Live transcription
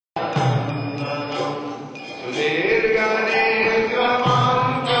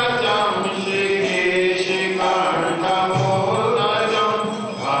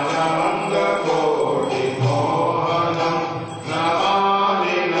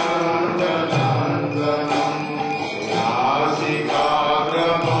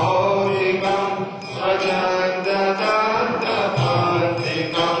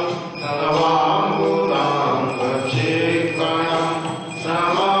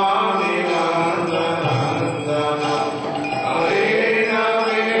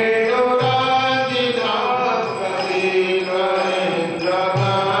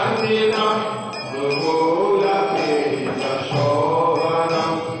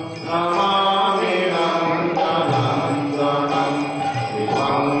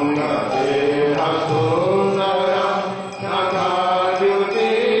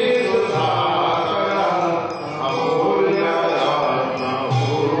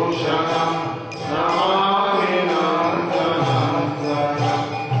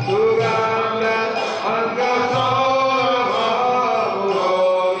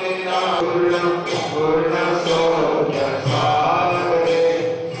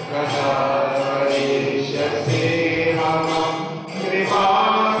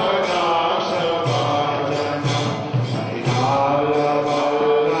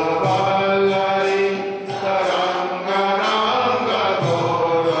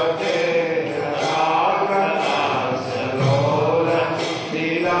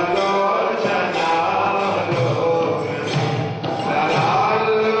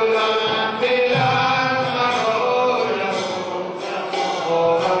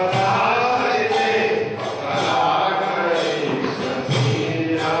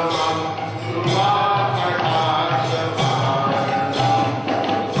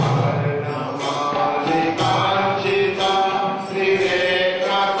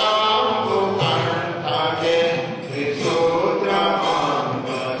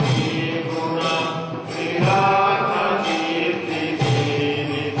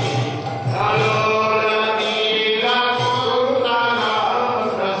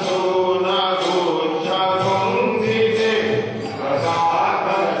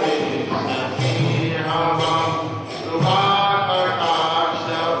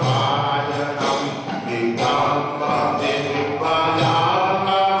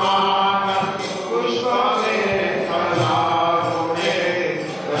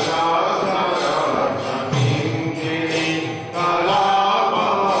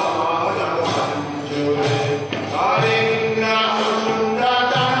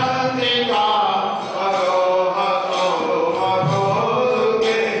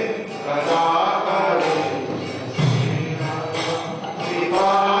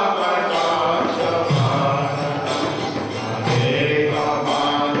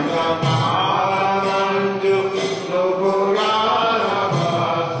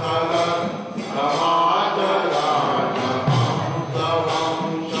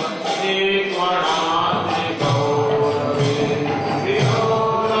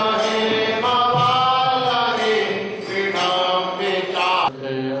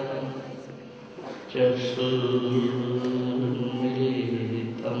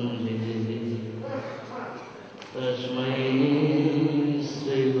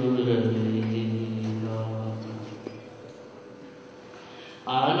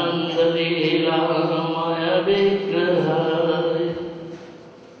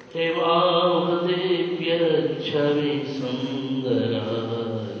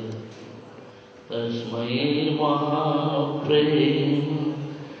तस्मै महाप्रेम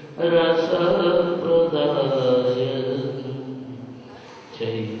रसप्रदाय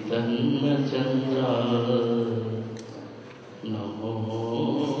चैतन्यचन्द्राय नमो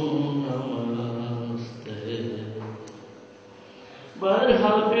नमस्ते।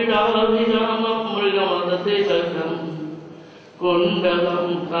 बर्हपीडाभिरामं मृगमदतिलकं कुण्डलं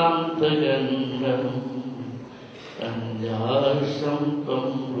कान्तगन्धं कञ्जासंतं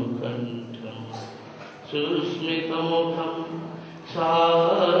मुकण्ठं सुस्मितमुखं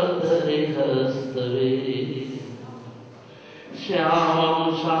सादरहस्तवे श्यामं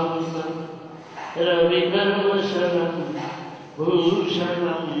शान्तं रविकर्मशरं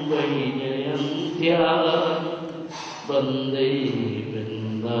भूषणं वैजयन्त्या वन्दे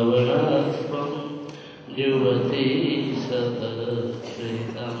वृन्दावनस्त्वं युवती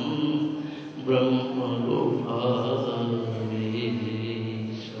सतत्कृतं ब्रह्मगोपावेशं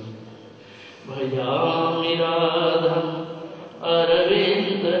भजामि राधम्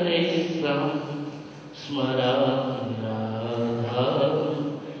अरविन्दनेत्रं स्मरामि राधा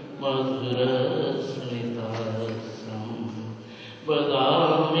मधुरस्मितास्रं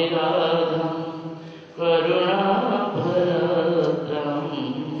वदामि राधं करुणाभरद्रं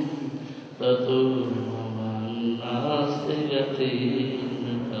ततो मम नास्ति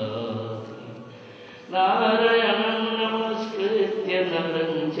गतिर्नताति। नारायणं नमस्कृत्य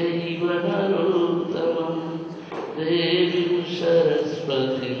नरं चैव नरोत्तमं देवीं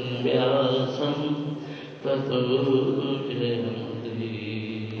सरस्वतीं व्यासं ततो जयमुदीरये।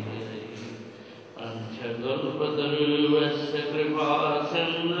 पंचकल्पतरुश्च कृपा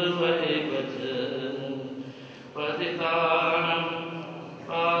सिन्धुभैव च पतितानां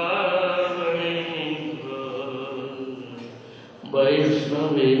पावनेभ्यो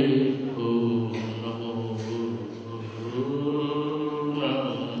वैष्णवेभ्यो नमो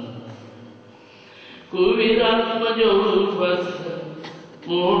नमः। कुविरात्मजो वत्स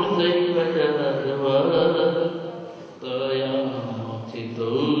मूर्तैव तया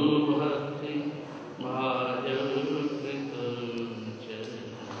चितो भक्ति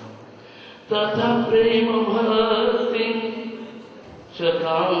तथा प्रेम भक्ति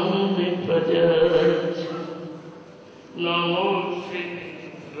सतां प्रजच्छ नमो श्री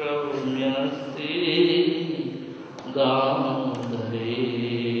रम्यस्ते दामोदरे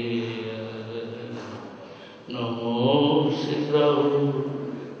नमो श्रीरम्यस्ते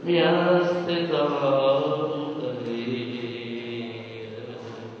Damodare.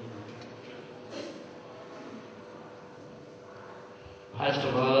 First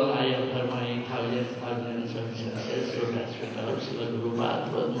of all, I offer my thousands obeisances to Hospital Srila Guru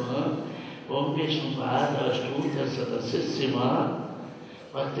Bhagavad Om Vishnupada Ashtuta Satasisima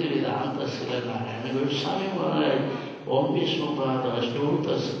Bhakti-Vedanta Srila Narayana Goswami Maharaj Om Vishnupada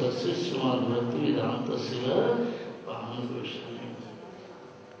Ashtuta Satasisima Bhakti-Vedanta Srila Bhagavad Goswami.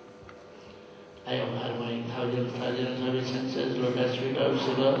 I offer my thousands obeisances to Hospital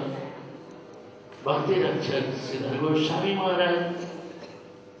Srila Bhakti Rakshak Srila Goswami Maharaj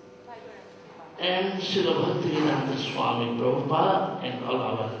and Srila Bhakti-Vedanta Swami Prabhupada and all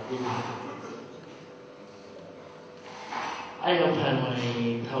our Guru. I offer my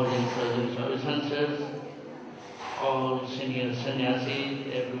thousands obeisances, all senior sannyasis,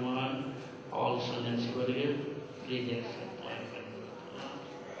 everyone, all sannyasi warriors, please accept my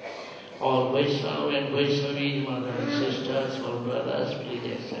all Vaishnava and Vaishnavis, mothers and sisters, all brothers, please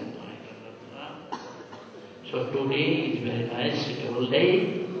accept my So today is very nice, suitable day.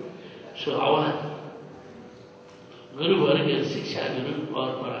 So our Guru Varga, Siksha Guru or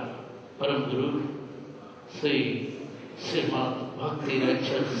Param Guru, Sri Srimad Bhakti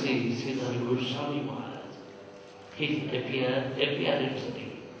Rakshak Sri Sridhar Goswami Maharaj, his appearance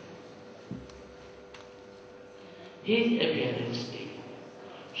day. His appearance day.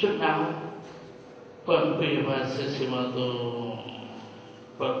 So now, PureBhakti Srimad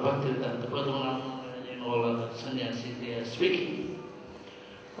Bhakti-Vedanta Padmanabha and all other sannyasis, they are speaking.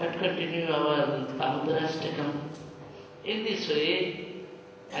 But continue our Kamadharastakam. In this way,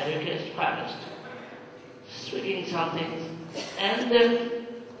 I request first, speaking something, and then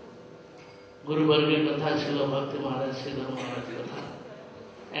Guru Varga Katha, Srila Bhakti Maharaj, Sridhar Maharaj Katha.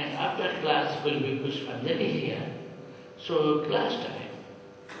 And after class will be Pushpanjali here. So class time.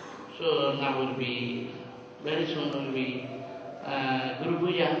 So now will be, very soon will be Guru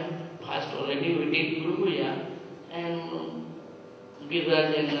Puja. First already we did Guru Puja. And Giriraj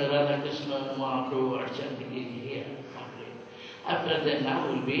and Radha Krishna Mahaprabhu Archan is here. After that now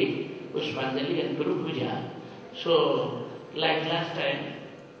will be Pushpanjali and Guru Puja. So, like last time,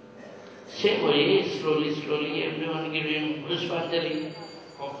 same way, slowly, everyone giving Pushpanjali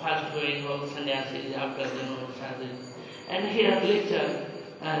of first going all sannyasis after sadhu. And here lecture,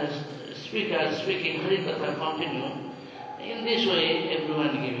 speaker speaking Harikatha continue. In this way,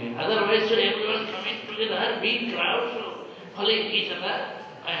 everyone giving. Otherwise, so everyone coming together, big crowd, so following each other,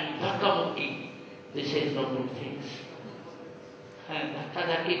 and dhakka-mukki. This is no good things. And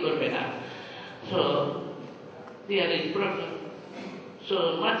dhakka-dhakki korbe na. So, there is problem.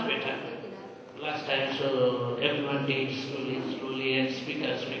 So, much better. Last time, so everyone did slowly, and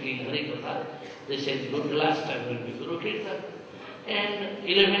speaker speaking Harikatha. This is good. Last time will be Guru Kirtan. And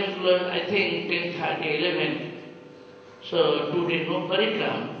 11 o'clock, I think 10:30, 11. So today no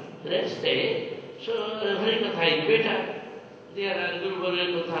parikram, rest day. So Harikatha is better. There are Guru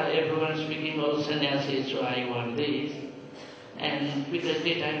Varya, everyone speaking all sannyasis, so I want this. And because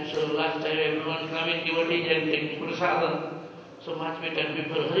daytime, so last time everyone coming devotees and taking prasadam. So much better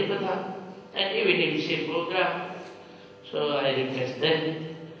people Harikatha. And evening same program. So I request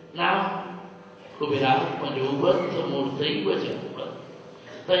them. Now, Kubira Pajuvat Murti Vajavat.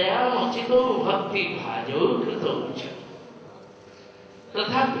 Taya Machito Bhakti Bhajo Krito Vajavat.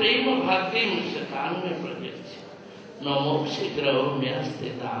 तथा प्रेम भक्ति मुस्कान में प्रजत नमो शीघ्र म्यास्ते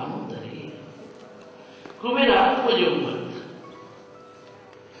दामोदरी कुबेरात पजोमत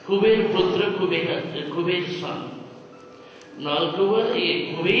कुबेर पुत्र कुबेर सन नलकुबर ये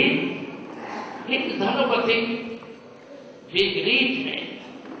कुबेर एक धनपति he rich man,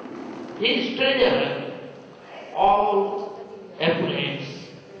 he is treasurer all affluence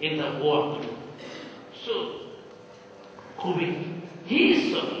in the world. So Kuber,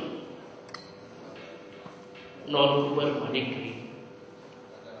 his son, Nolubar Manikri.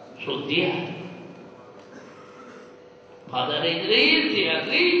 So there, father is rich, they are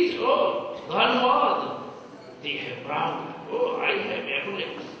rich, oh, Dhanwad, they have proud, oh, I have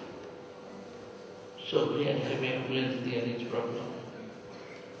affluence. So where have affluence, there is problem.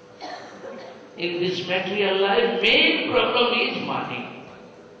 In this material life, main problem is money.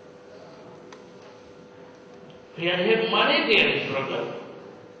 Where have money, there is problem.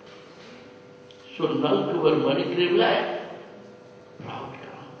 So Nalkubar Manik replied, proud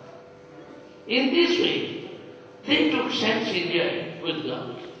come. In this way, they took sense enjoy with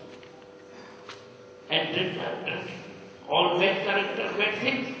girls. And did all bad character, bad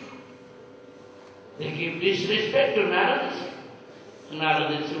things. They give disrespect to Narada.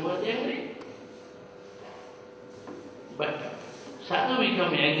 Narada was angry. But sadhu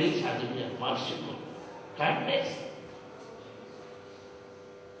become angry, sadhu is merciful. Kindness.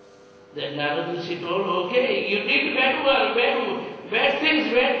 Then Narada told, okay, you did bad work, bad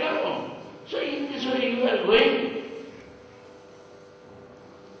things, bad karma. So in this way you are going.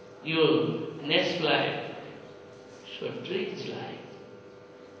 Your next life, so trees life.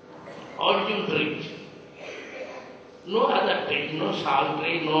 Arjun trees. No other tree, no sal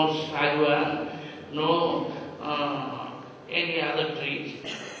tree, no sagwan, no any other trees.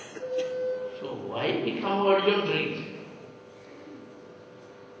 So why become Arjun trees?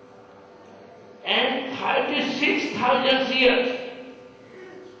 And 36,000 years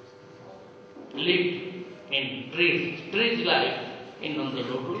lived in trees life in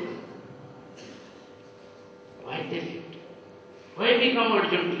Nandalokul. Why they lived? Why become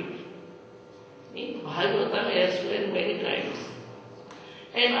Arjun trees? In Bhagavatam explained many times.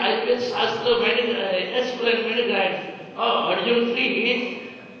 And I will explain many times. Oh, Arjun tree is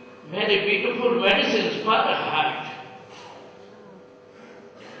very beautiful medicines for the heart.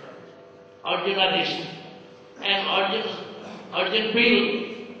 Arjuna dish and Arjun pill.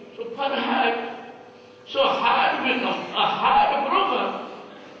 So for heart. So heart becomes a heart broken.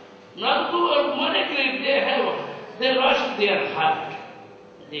 Not to money they lost their heart.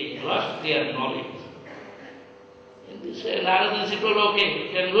 They lost their knowledge. In this way, Narada told, okay,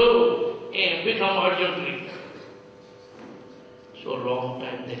 you can go and become Arjun tree. So long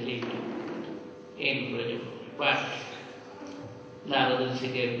time they lived in Vrndavan. But Narada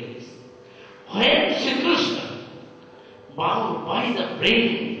gave this. When Sri Krishna, bound by the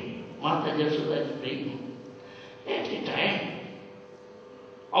brain, Mata Jasoda's brain, at the time,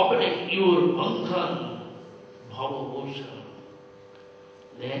 opening your Bandhan, Bhava Bhushan,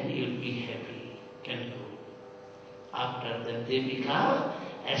 then you'll be happy, can go. After that they become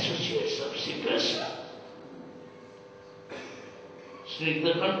associates of Sri Krishna.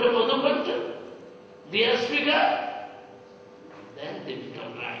 Sridharkanta, Madhukanta, they are speaker, then they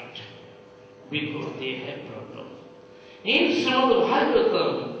become right. Because they have problem. In Srimad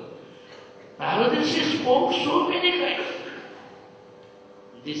Bhagavatam, Narada spoke so many times.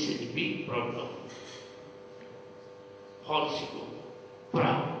 This is a big problem. Falsified,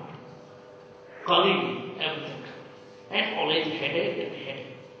 proud, calling everything, and always headache and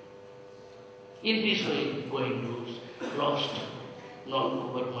headache. In this way, going lost, not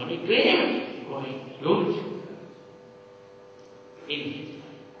over money, claim, going lose in his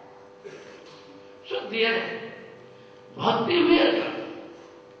life. So there, bhakti will come.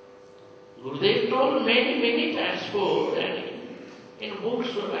 Gurudev told many times before, and in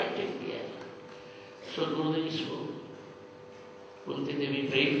books were writing there. So Gurudev spoke. Kunti Devi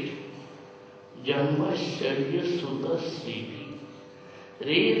prayed, Jamma Sharya Sudha Srivi,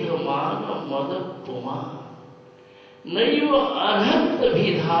 Redhamana Mada Puma, Naiva Arhat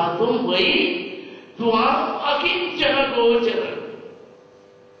Vidhatum Vai, Tuam Akinchana Gochara.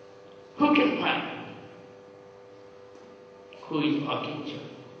 Who can find? Who is Akinchana?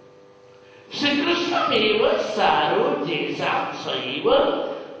 Sri Krishna Meva Saro Jesam Saiva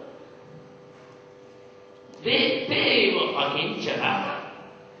Dev Akinchana.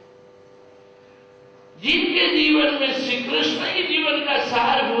 जिनके जीवन में श्री कृष्ण ही जीवन का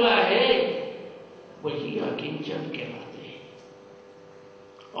सार हुआ है वही अकिंचन कहलाते हैं।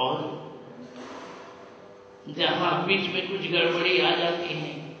 और जहां बीच में कुछ गड़बड़ी आ जाती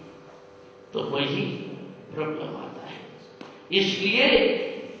है तो वही प्रॉब्लम आता है, इसलिए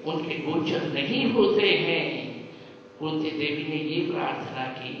उनके गोचर नहीं होते हैं। कुंती देवी ने ये प्रार्थना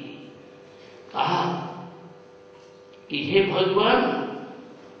की, कहा कि हे भगवान,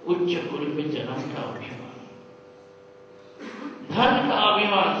 उच्च कुल में जन्म का अभिमान, धन का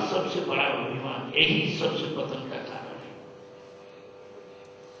अभिमान, सबसे बड़ा अभिमान, यही सबसे पतन का कारण है।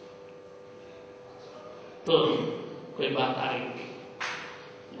 तो कोई बात आ रही थी,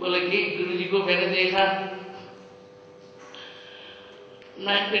 बोले कि गुरु जी को मैंने देखा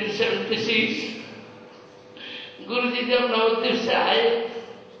 1976 गुरु जी जब नवद्वीप से आए,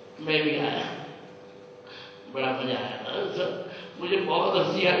 मैं भी आया, बड़ा मजा आया। मुझे बहुत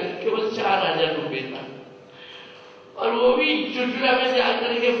हंसी आई, केवल 4000 रुपये था, और वो भी चुटला में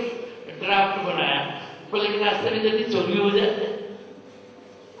जाकर के ड्राफ्ट बनाया, बोले कि रास्ते में जल्दी चोरी हो जाए।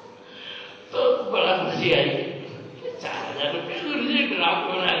 तो बड़ा हंसी आई, 4000 रुपये गुरु जी ड्राफ्ट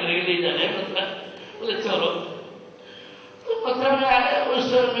बना करके ले जाना है, मतलब बोले चलो। तो मथुरा में आया, उस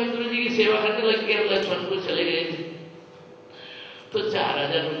समय गुरु जी की सेवा करने लग गया, लक्ष्मण को चले गए थे। तो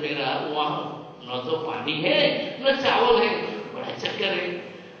 4000 रुपये रहा, वहां न तो पानी है न चावल है, बड़ा चक्कर है।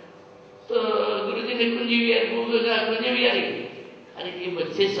 तो गुरु जी ने कुंजी बिहारी, अरे ये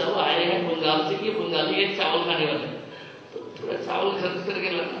बच्चे सब आए हैं बंगाल से, ये बंगाली है, चावल खाने वाले, तो थोड़ा चावल खरीद करके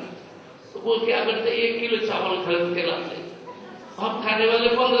लाना। तो वो क्या करते, 1 किलो चावल खरीद के लाते, हम खाने वाले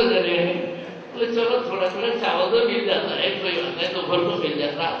 15 जने हैं। बोले चलो थोड़ा थोड़ा चावल तो मिल जाता है, कोई बात नहीं, दोपहर को मिल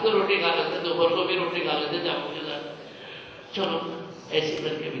जाता, रात को रोटी खा लेते, दोपहर को भी रोटी खा लेते चावल के साथ। चलो ऐसे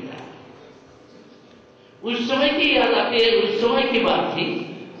करके बिताया। उस समय की याद आती है, उस समय की बात थी,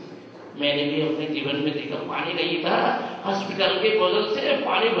 मैंने भी अपने जीवन में देखा, पानी नहीं था, हॉस्पिटल के बगल से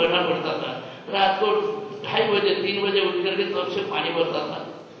पानी भरना पड़ता था। रात को 2:30 बजे 3 बजे उठ करके तब से पानी भरता था,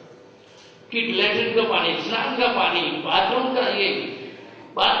 कि लैट्रिन का पानी, स्नान का पानी, बाथरूम का, ये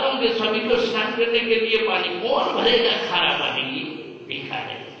बाथरूम के सभी को स्नान करने के लिए पानी कौन भरेगा, खारा पानी पीखा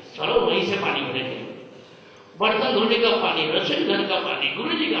है, चलो वहीं से पानी भरेंगे। बर्तन धोने का पानी, रसोई घर का पानी,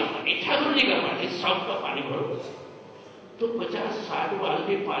 गुरु जी का पानी, ठाकुर जी का पानी, सबका पानी भरो। तो 50-60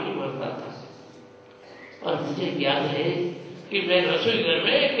 बाल्टी पानी भरता था। और मुझे याद है कि मैं रसोई घर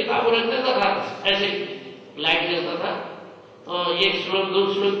में किताब रख देता था, ऐसे लाइट जलता था, तो 1 श्लोक 2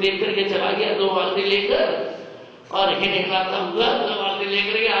 श्लोक देख करके चला गया, 2 बाल्टी लेकर, और हिलाता हुआ 2 बाल्टी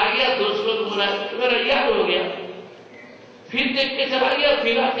लेकर के आ गया, 2 श्लोक मेरा याद हो गया, फिर देख के चला गया,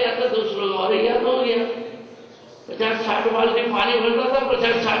 फिर आते आते 2 श्लोक और याद हो गया। 50-60 बाल्टी पानी भरता था,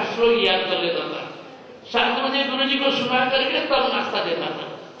 50-60 श्लोक याद कर लेता था। 7 बजे गुरु जी को सुना करके तब नाश्ता देता था।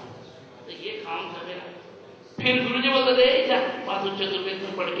 तो ये काम था मेरा। फिर गुरु जी बोलते थे, जा माधु चतुर्वेद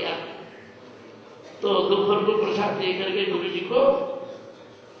में पढ़ के आ। तो दोपहर को प्रसाद दे करके गुरु जी को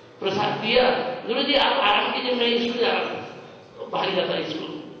प्रसाद दिया। गुरु जी आप आराम कीजिए, मैं स्कूल जा रहा था, तो बाहर जाता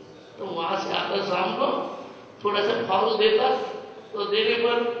स्कूल, तो वहां से आता शाम को थोड़ा सा फल देता, तो देने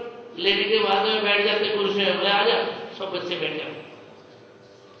पर लेने के बाद में बैठ जाते कुर्सी में, बोले आ जा, सब बच्चे बैठ जाते।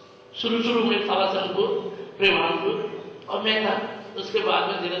 शुरू में थालाचंदपुर, प्रेमानपुर और मैं था, उसके बाद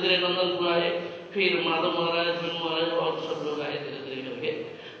में धीरे धीरे नंदनपुर आए, फिर माधव महाराज, मनु महाराज और सब लोग आए धीरे धीरे करके।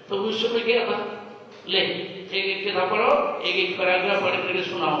 तो उस समय क्या था, ले एक किताब पढ़ो, एक पैराग्राफ पढ़ करके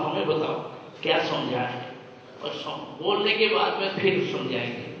सुनाओ, हमें बताओ क्या समझा है, और बोलने के बाद में फिर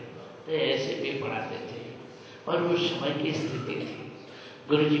समझाएंगे। तो ऐसे भी पढ़ाते थे, और उस समय की स्थिति थी।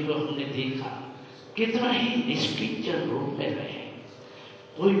 गुरु जी को हमने देखा, कितना ही निष्किंचन रूप में रहे,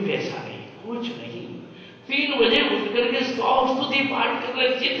 कोई पैसा नहीं, कुछ नहीं। 3 बजे उठ करके स्तुति पाठ कर रहे,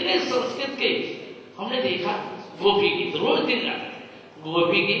 जितने संस्कृत के हमने देखा, गोपी गीत रोज दिन गाते,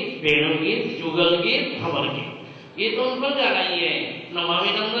 गोपी गीत, वेणु गीत, जुगल गीत, भंवर गीत, ये तो उनको गाना ही है।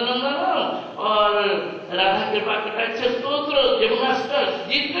 नमामि नंदनंदनम और राधा कृपा कटाक्ष स्तोत्र, जमुनाष्टक,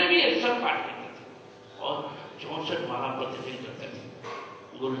 जितने भी है सब पाठ करते थे और 64 माला प्रतिदिन करते थे।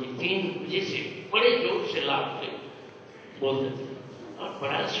 गुरु जी 3 बजे से बड़े जोर से लाभ थे बोलते थे और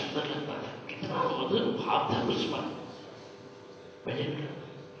बड़ा सुंदर लगता था, कितना मधुर भाव था उसमें भजन का।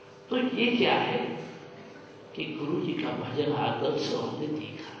 तो ये क्या है कि गुरु जी का भजन आदर्श हमने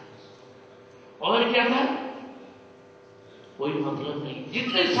देखा। और क्या था, कोई मतलब नहीं।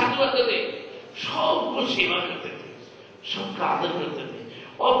 जितने साधु आते थे सबको सेवा करते थे, सबका आदर करते थे।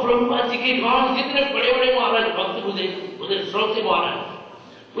 और प्रभुपाद जी के गांव जितने बड़े बड़े महाराज भक्त उदय श्रोते महाराज,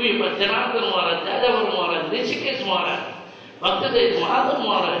 कोई जनार्दन महाराज, जाजावर महाराज, ऋषिकेश महाराज, भक्तदेव माधव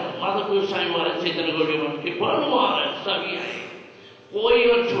महाराज, माधव गोस्वामी महाराज, चैतन्य गौड़ी मठ के पूर्ण महाराज सभी आए, कोई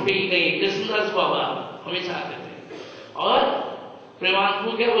और छूटे ही नहीं। कृष्णदास बाबा हमेशा आते थे। और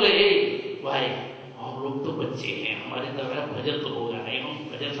प्रेमानंद क्या बोले, भाई हम लोग तो बच्चे हैं, हमारे द्वारा भजन तो होगा नहीं, हम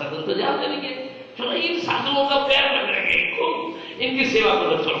भजन साधन तो जानते नहीं है, चलो इन साधुओं का पैर पकड़ेंगे, खूब इनकी सेवा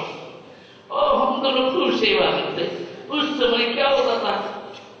करो चलो। और हम दोनों खूब सेवा करते। उस समय क्या होता था,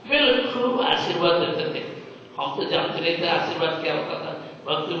 बिल्कुल आशीर्वाद देते थे। हम तो जानते नहीं थे आशीर्वाद क्या होता था।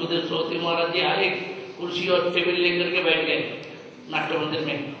 भक्त बुद्ध श्रोती महाराज जी आए, कुर्सी और टेबल लेकर के बैठ गए नाट्य मंदिर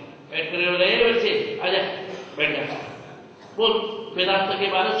में, बैठ कर बोले बच्चे आजा बैठ जा, बोल वेदांत के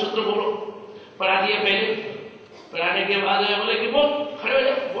 12 सूत्र बोलो। पढ़ा दिया पहले, पढ़ाने के बाद बोले कि बोल, खड़े हो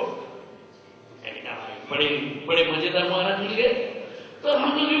जाओ बोल। बड़े बड़े मजेदार महाराज मिल गए, तो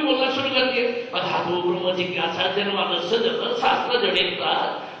हम लोग भी बोलना शुरू कर दिए। अधातु ब्रह्म जिज्ञासा जन्मानस्य जन शास्त्र जड़ेता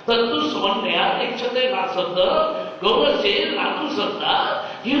तत्तु समन्वया दीक्षते नासद गौरसे नातु सत्ता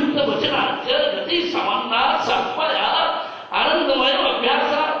युक्त वचनाच गति समन्ना संपया आनंदमय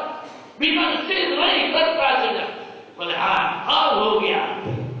अभ्यास बिना नहीं करता चला। बोले हाँ अब हो गया,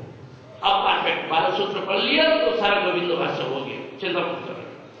 अब परफेक्ट 12 सूत्र पढ़ लिया तो सारा गोविंद भाषा हो गया, चिंता मत करो।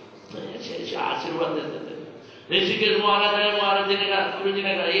 तो ऐसे ऐसे आशीर्वाद देते थे। ऋषिकेश महाराज है, महाराज जी ने कहा, गुरु जी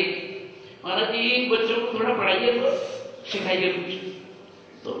ने कहा, एक महाराज जी इन बच्चों को थोड़ा पढ़ाइए तो सिखाइए कुछ।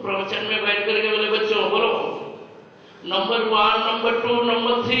 तो प्रवचन में बैठ करके बोले बच्चों बोलो नंबर 1, नंबर 2,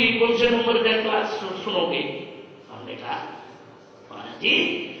 नंबर 3 कौन से नंबर का क्लास सुनोगे। हमने कहा महाराज जी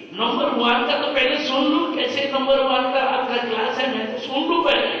नंबर 1 का तो पहले सुन लूं, कैसे नंबर 1 का आपका क्लास है, मैं तो सुन लूं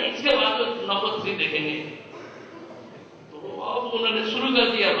पहले, इसके बाद तो नंबर 3 देखेंगे। तो अब उन्होंने शुरू कर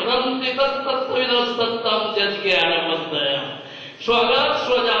दिया, स्वगत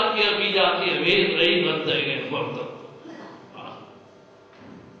स्वजातीय विजातीय वेद रही वर्त।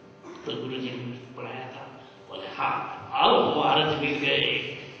 तो गुरु जी ने पढ़ाया था। बोले हाँ अब महाराज मिल गए।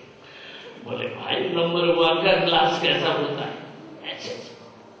 बोले भाई नंबर 1 का क्लास कैसा होता है, ऐसे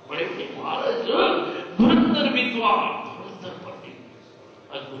बड़े बड़े महाराज धुरंधर विद्वान, धुरंधर पंडित।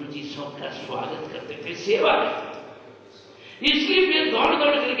 और गुरु जी सबका स्वागत करते थे, सेवा करते थे। इसलिए वे दौड़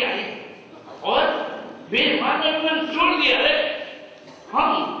दौड़ करके आए और वे मानव छोड़ दिया। अरे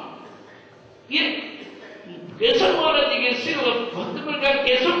हम ये केशव महाराज जी के शिष्य, भक्त प्रकार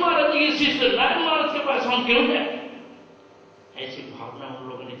केशव महाराज जी के शिष्य नारायण महाराज के पास हम क्यों जाए, ऐसी भावना उन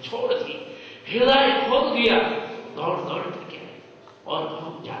लोगों ने छोड़ दी, हृदय खोल दिया, दौड़ दौड़ करके आए। और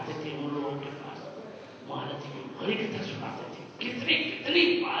हम जाते थे उन लोगों के पास, महाराज जी की हरि कथा सुनाते थे। कितनी कितनी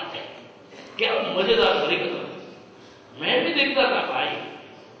बात है, क्या मजेदार हरि कथा, मैं भी देखता था भाई।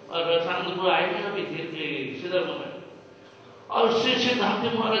 और रसानंदपुर आए थे अभी सीधर में, और श्री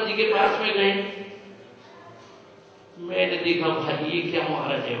सिद्धार्थ महाराज जी के पास में गए। मैंने देखा भाई ये क्या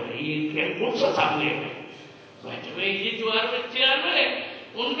महाराज है भाई, ये क्या कौन सा सामने है बैठे हुए, ये ज्वार में चेयर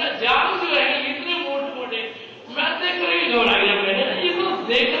में उनका जाम जो है इतने मोटे मोटे, मैं देख कर घबरा गया। मैंने ये तो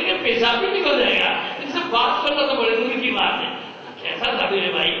देख करके पेशाब भी निकल जाएगा, इनसे बात करना तो बड़े दूर की बात है। कैसा था मेरे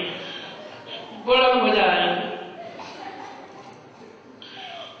भाई, बड़ा मजा आया।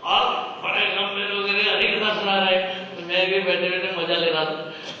 और बड़े लंबे लोग हरी कथा सुना रहे, तो मैं भी बैठे बैठे मजा ले रहा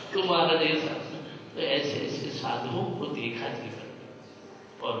था। तो महाराज ये साथ तो ऐसे ऐसे साधुओं को देखा जीवन,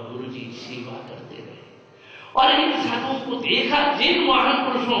 और गुरु जी सेवा करते रहे। और इन साधुओं को देखा, जिन महान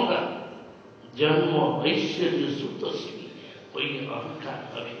पुरुषों का जन्म ऐश्वर्य सुख कोई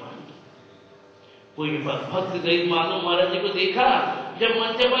अहंकार अभिमान, कोई भक्त दैव माधव महाराज जी को देखा जब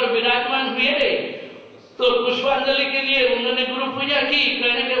मंच पर विराजमान हुए तो पुष्पांजलि के लिए उन्होंने गुरु पूजा की।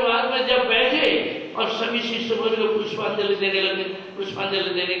 करने के बाद में जब बैठे और सभी शिष्य वर्ग को पुष्पांजलि देने लगे, पुष्पांजलि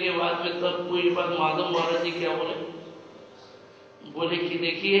देने के बाद में तब पूज्य माधव महाराज जी क्या बोले, बोले कि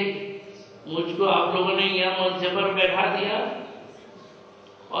देखिए मुझको आप लोगों ने यहाँ मंच पर बैठा दिया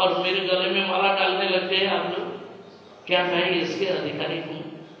और मेरे गले में माला डालने लग गए आप लोग, क्या मैं इसके अधिकारी हूँ?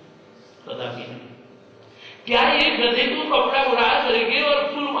 कदापि नहीं। क्या ये गधे को कपड़ा उड़ा करके और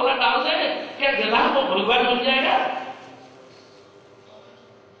फूल माला डाल दे, क्या गधा वो भगवान बन जाएगा?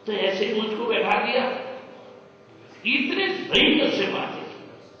 तो ऐसे ही मुझको बैठा दिया। इतने धैर्य से बातें,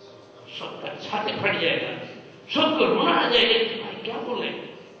 सबका छाती फट जाएगा, सबको रोना आ जाएगा कि भाई क्या बोले।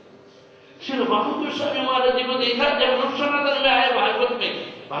 श्री बाबू गोस्वामी महाराज जी को देखा जब रूप सनातन में आए भागवत में,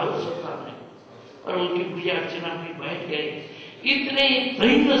 भागवत सप्ताह में, और उनकी पूजा अर्चना में बैठ गए। इतने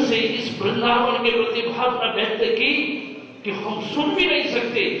धैर्य से इस वृंदावन के प्रति भावना व्यक्त की कि हम सुन भी नहीं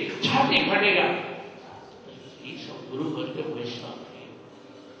सकते, छाती फटेगा। ये सब गुरु वर्ग के वैष्णव थे,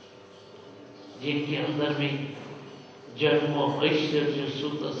 जिनके अंदर में जन्म ऐश्वर्य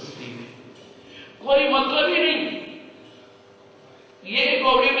सुत श्री कोई मतलब ही नहीं। ये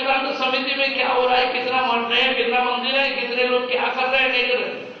गौड़ी वेदांत समिति में क्या हो रहा है, कितना मठ है, कितना मंदिर है, कितने लोग क्या कर रहे हैं, नहीं कर रहे,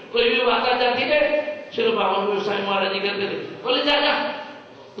 कोई भी बात आ जाती है। श्री बाबा गोस्वामी महाराज जी कहते थे, बोले जा जा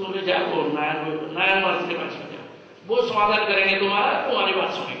तुम्हें जाओ नारायण महाराज के पास में जाओ, वो समाधान करेंगे तुम्हारा, तुम्हारी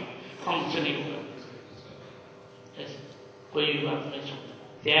बात सुनेंगे, हमसे नहीं होगा। कोई भी बात नहीं सुनता।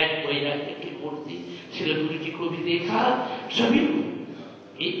 त्याग वैराग्य की मूर्ति श्री गुरु जी को भी देखा, सभी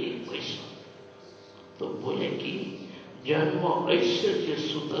एक वैष्णव। तो बोले कि जन्म ऐश्वर्य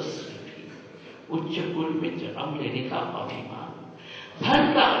सुत श्री, उच्च कुल में जन्म लेने का अभिमान,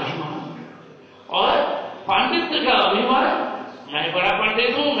 धन का अभिमान और पांडित्य का अभिमान, मैं बड़ा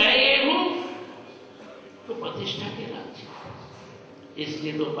पंडित हूं, मैं ये हूं, तो प्रतिष्ठा के राज्य।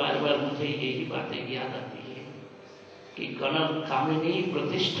 इसलिए तो बार बार मुझे यही बातें याद आती है कि कनक कामिनी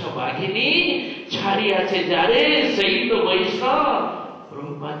प्रतिष्ठा वाघिनी छाड़िया से जा रे सही तो वैष्णव।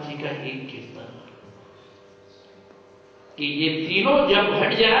 प्रभुपाद जी का एक कीर्तन कि ये तीनों जब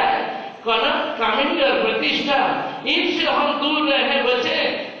हट जाए, कनक कामिनी और प्रतिष्ठा, इनसे हम दूर रहे बचे,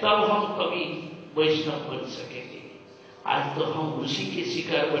 तब हम कभी वैष्णव बन सकेंगे। आज तो हम उसी के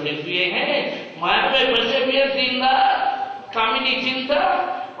शिकार बने हुए हैं, माया में बचे हुए दिन रात, कामिनी चिंता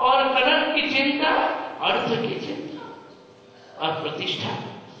और कनक की चिंता, अर्थ की चिंता और प्रतिष्ठा,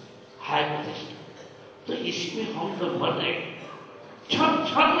 हाय प्रतिष्ठा। तो इसमें हम तो मर रहे, क्षण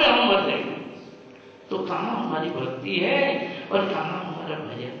क्षण में हम मर रहे। तो कहाँ हमारी भक्ति है और कहाँ हमारा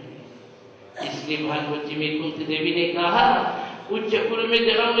भजन है? इसलिए भागवत जी में कुंती देवी ने कहा, उच्च कुल में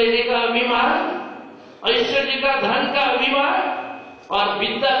जन्म लेने का अभिमान, ऐश्वर्य का धन का अभिमान और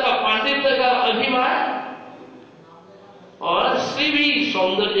विद्या का पांडित्य का अभिमान और श्री भी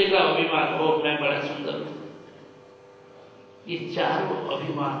सौंदर्य का अभिमान, हो मैं बड़ा सुंदर हूं। ये चारों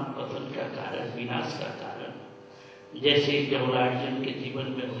अभिमान पतन का कारण, विनाश का कारण। जैसे जमरार्जुन के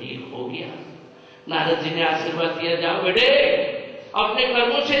जीवन में वही हो गया। नारद जी ने आशीर्वाद दिया, जाओ बेटे अपने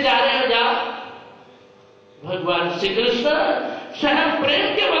कर्मों से जा रहे हो, जाओ। भगवान श्री कृष्ण स्वयं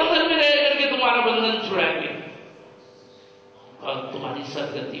प्रेम के बंधन में रह करके तुम्हारा बंधन छुड़ाएंगे और तुम्हारी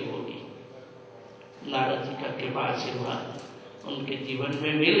सदगति होगी। नारद जी का कृपा आशीर्वाद उनके जीवन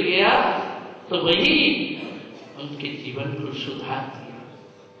में मिल गया, तो वही उनके जीवन को सुधार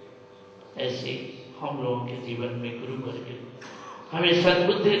दिया। ऐसे हम लोगों के जीवन में गुरु करके हमें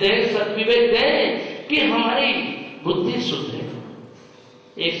सद्बुद्धि दे, सद्विवेक दे कि हमारी बुद्धि शुद्ध है।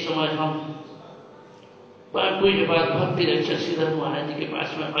 एक समय हम कोई बात भक्ति रक्षा श्रीधर महाराज जी के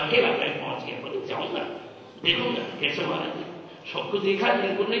पास में अकेला मैं पहुंच गया। बोले जाऊंगा, देखूंगा कैसे महाराज जी, सबको देखा,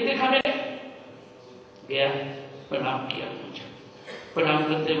 जिनको नहीं देखा मैंने। गया, प्रणाम किया, मुझे प्रणाम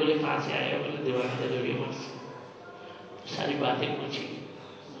करते बोले कहाँ से आया? बोले देवानंद रेडियो से। सारी बातें पूछी,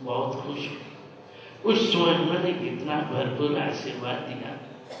 बहुत खुश हुई। उस समय उन्होंने कितना भरपूर आशीर्वाद दिया।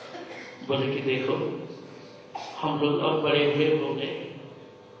 बोले कि देखो हम लोग अब बड़े हुए हो गए,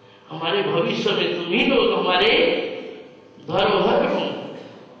 हमारे भविष्य में तुम ही लोग हमारे धरोहर हो,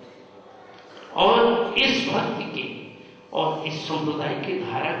 और इस भक्ति के और इस संप्रदाय की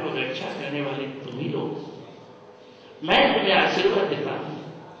धारा को रक्षा करने वाले तुम ही लोग। मैं तुम्हें आशीर्वाद देता हूं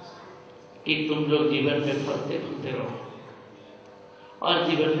कि तुम लोग जीवन में फलते फूलते रहो और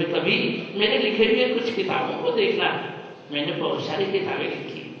जीवन में कभी मेरे लिखे हुए कुछ किताबों को देखना। मैंने बहुत सारी किताबें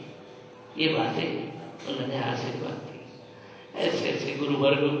लिखी, ये बातें उन्होंने आशीर्वाद दी। ऐसे ऐसे गुरु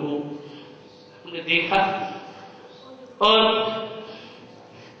वर्ग को हमने देखा और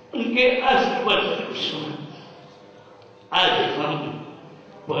उनके आशीर्वाद को सुना। आज हम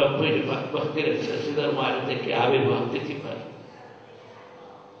भक्ति श्रीधर महाराज के आविर्भाव तिथि पर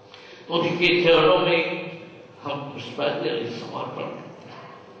उनके चरणों में हम पुष्पांजलि समर्पण करते हैं।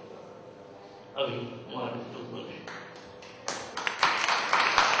 अभी महाराज तो बोले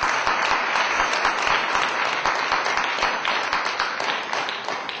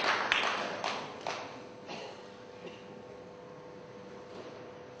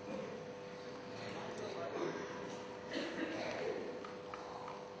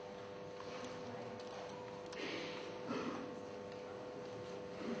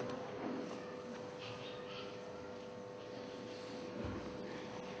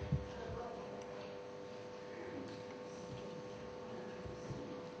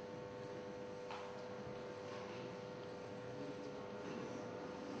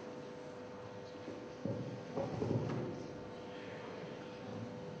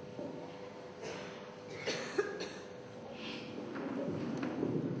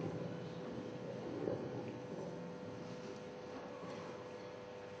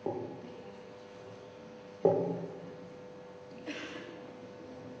Om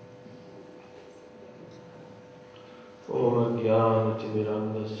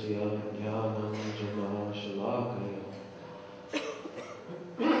Jnana-timirandasya Jnananjana-shalakaya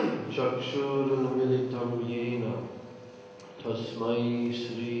Chakshurunmilitam yena Tasmai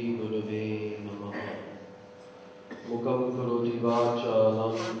Sri Gurave Namaha Mukam karoti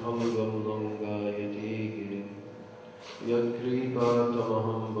vachalam bhangam langayate girim Yad kripa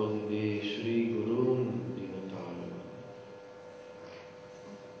tamaham vande Shri Gurun dinatara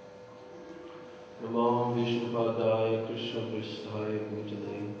Namam Vishnupadaya Krishna Prasthaya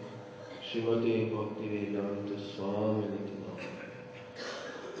Bhutale Srimate Bhakti-Vedanta Swaminiti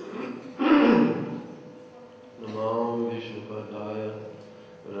Namam Vishnupadaya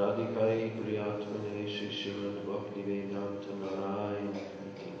Radhikai Priyatmane Shri Srimad Bhakti-Vedanta Narayana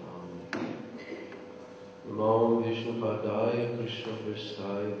Namam Vishnupadaya Krishna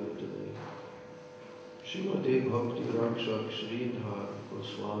Prasthaya Bhutale Srimate Bhakti Rakshak Sridhar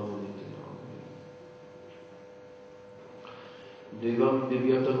Goswaminiti Divam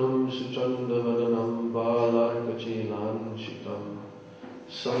Divyatanam Suchandavadanam Balarkachilanchitam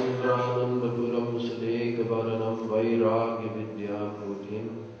Sangranandapuram Sadekavaranam Vairagya Vidyamudhim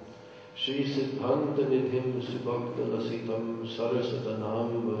Shri Siddhanta Nidhim Subhaktalasitam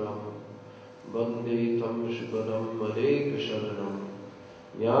Sarasatanambaram Vandetam Shubhadam Madeka Sharanam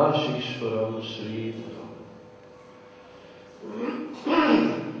Nyashishwaram Sridharam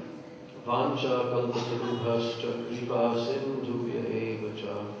Vancha kalpatarubhascha kripa sindhubhya eva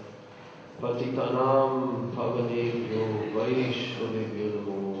cha patitanam pavanebhyo vaishnavebhyo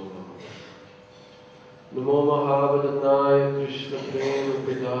namo namaha Namo Mahavadannaya Krishna Prema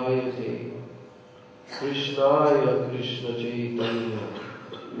Pradayate Krishnaya Krishna Chaitanya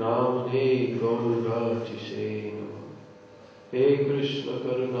Namane Gaurati Namaha He Krishna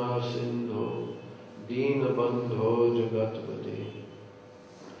Karuna Sindho Dina Bandho Jagatpate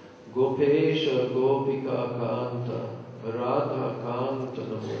Gopesha Gopika Kanta Radha Kanta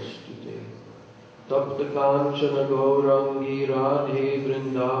Namostute Tapta Kanchana Gaurangi Radhe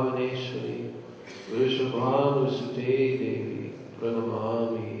Vrindavaneshwari Vrishabhanusute Devi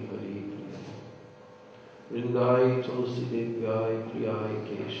Pranamami Haripriya Vrindai Tulsi Devyai Priyai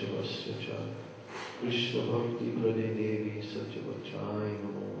Keshavasya Cha Krishna Bhakti Prade Devi Satyavachai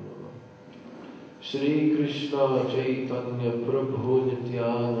Namo Shri Krishna Chaitanya Prabhu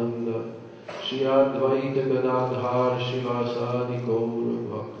Nityananda Shri Advaita Gadadhar Shivasadi Gaura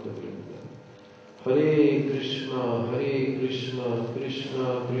Bhakta Vrinda Hare Krishna Krishna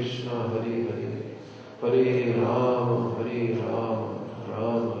Krishna Hare Hare Hare Rama Rama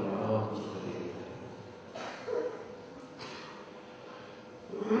Rama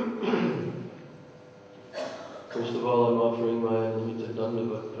First of all, I'm offering my unlimited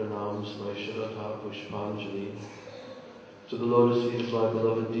Dandavat Pranams, my Shraddha Pushpanjali to the lotus feet of my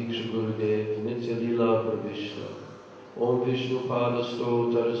beloved Diksha Gurudev, Nitya Lila Pravishta, Om Vishnu Pada Sto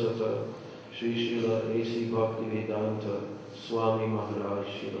Tarasata, Shri Srila A.C. Bhakti-Vedanta, Swami Maharaj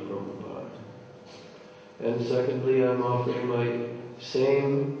Srila Prabhupada. And secondly, I'm offering my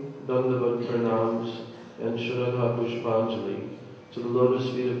same Dandavat Pranams and Shraddha Pushpanjali to the lotus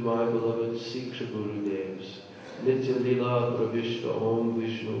feet of my beloved Siksha Gurudevs, Nitya Lila Pravishta Om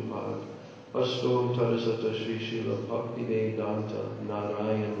Vishnu Pad Asto Tarasata Shri Srila Bhakti-Vedanta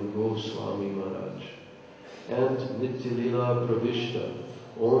Narayan Goswami Maharaj and Nitya Lila Pravishta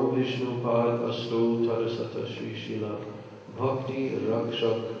Om Vishnu Pad Asto Tarasata Shri Srila Bhakti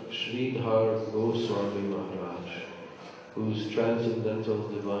Rakshak Sridhar Goswami Maharaj, whose transcendental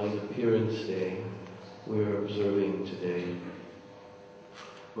divine appearance day we're observing today.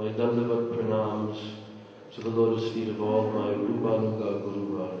 My Dandavat Pranams to the lotus feet of all my Rupanuga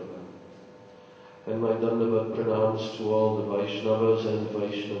Guru Varga, and my Dandavat Pranams to all the Vaishnavas and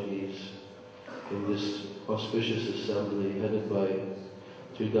Vaishnavis in this auspicious assembly headed by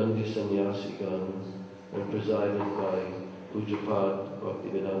Tridandi Sannyasigan and presided by Pujapad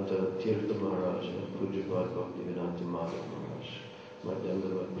Bhakti-Vedanta Tirtha Maharaj and Pujapad Bhakti-Vedanta Madhav Maharaj. My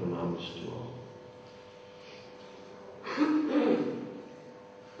Dandavat Pranams to all.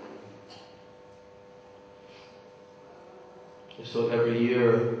 So every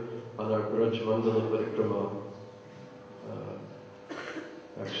year on our Braj Mandala Parikrama,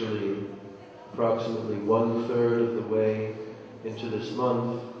 actually approximately 1/3 of the way into this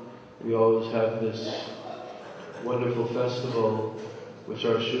month, we always have this wonderful festival which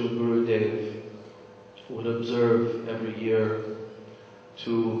our Shri Gurudev would observe every year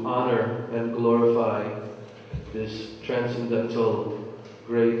to honor and glorify this transcendental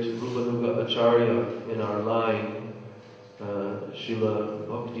great Rupanuga Acharya in our line, Srila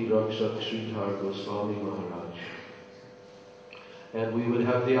Bhakti Rakshak Sridhar Goswami Maharaj. And we would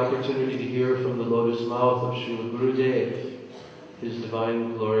have the opportunity to hear from the lotus mouth of Srila Gurudev, his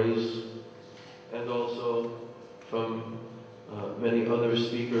divine glories, and also from many other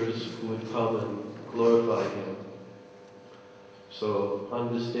speakers who would come and glorify him. So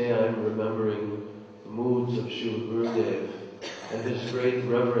on this day I'm remembering the moods of Srila Gurudev and his great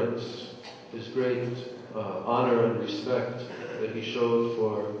reverence, his great honor and respect that he showed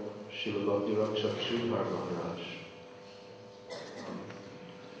for Srila Bhakti Rakshak Sridhar Maharaj.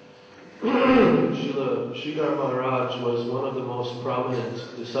 Srila Sridhar Maharaj was one of the most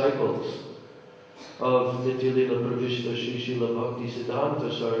prominent disciples of Nityalila Pravishta Shri Srila Bhakti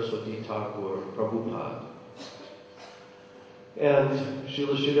Siddhanta Saraswati Thakur Prabhupada. And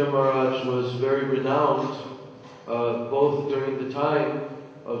Srila Sridhar Maharaj was very renowned both during the time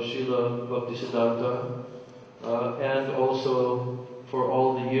of Srila Bhaktisiddhanta and also for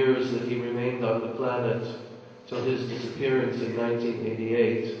all the years that he remained on the planet till his disappearance in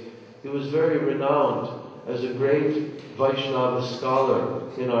 1988. He was very renowned as a great Vaishnava scholar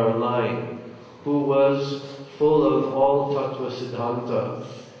in our line who was full of all Tattva Siddhanta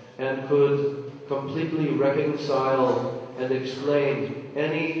and could completely reconcile and explain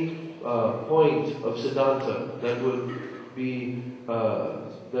any point of Siddhanta that would be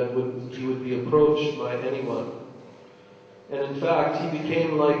he would be approached by anyone. And in fact, he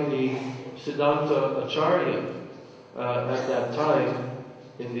became like the Siddhanta Acharya at that time,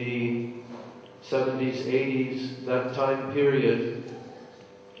 in the 70s, 80s, that time period.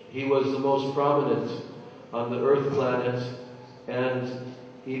 He was the most prominent on the earth planet, and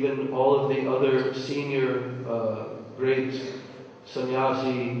even all of the other senior great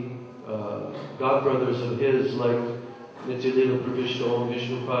sannyasi godbrothers of his, like Nityalila Pravishta Om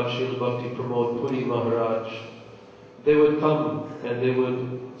Vishnupad Srila Bhakti Pramod Puri Maharaj, they would come and they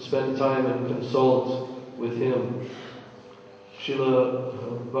would spend time and consult with him.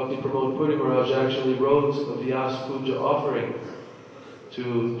 Srila Bhakti Pramod Puri Maharaj actually wrote a Vyas Puja offering to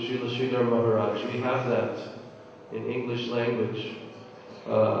Srila Sridhar Maharaj. We have that in English language.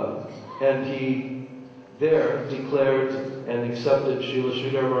 And he there declared and accepted Srila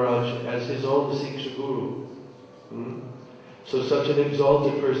Sridhar Maharaj as his own Siksha Guru. So such an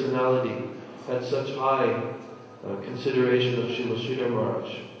exalted personality had such high consideration of Srila Sridhar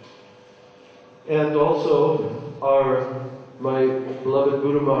Maharaj. And also my beloved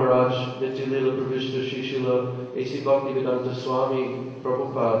Guru Maharaj, Nityalila Pravishta Shri Srila A.C. Bhaktivedanta Swami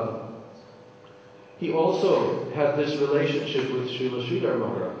Prabhupada, he also had this relationship with Srila Sridhar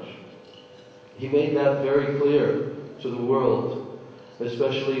Maharaj. He made that very clear to the world,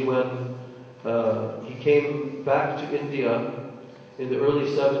 especially when he came back to India in the early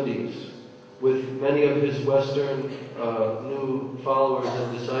 70s with many of his Western new followers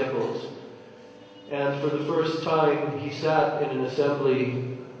and disciples. And for the first time, he sat in an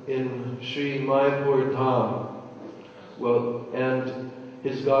assembly in Sri Mayapur Dham. Well, and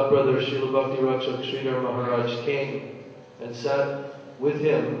his godbrother, Srila Bhakti Rakshak Sridhar Maharaj, came and sat with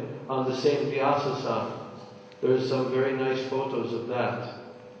him on the same Vyasasana. There's some very nice photos of that.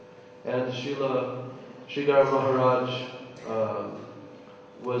 And Srila Sridhar Maharaj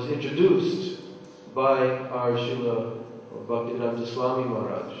was introduced by our Srila Bhaktivedanta Swami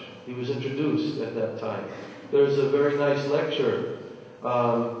Maharaj. He was introduced at that time. There's a very nice lecture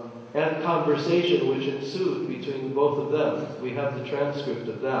and conversation which ensued between both of them. We have the transcript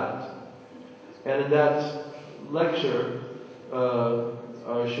of that. And in that lecture,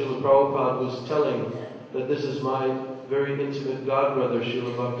 our Srila Prabhupada was telling that this is my very intimate godbrother,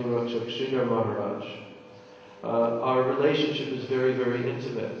 Srila Bhakti Rakshak Sridhar Maharaj. Our relationship is very, very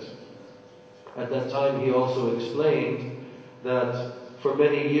intimate. At that time, he also explained that for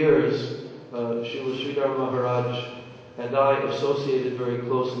many years, Srila Sridhar Maharaj and I associated very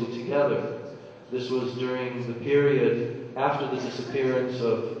closely together. This was during the period after the disappearance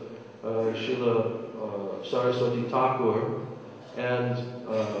of Srila Saraswati Thakur, and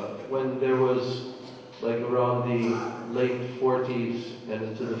when there was, like around the late 40s and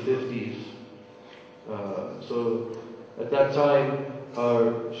into the 50s. So at that time,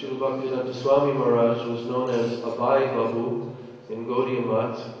 our Srila Bhaktivedanta Swami Maharaj was known as Abai Babu in Gaudiya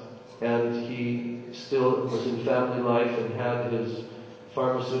Math, and he still was in family life and had his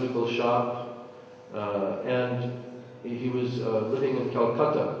pharmaceutical shop, and he was living in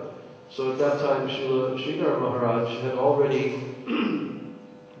Calcutta. So at that time, Srila Sridhar Maharaj had already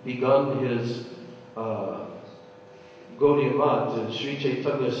begun his Gaudiya Math, and Sri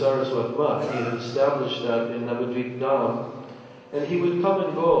Chaitanya Saraswat Math. He had established that in Navadvip Dham, and he would come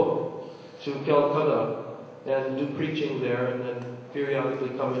and go to Calcutta and do preaching there, and then periodically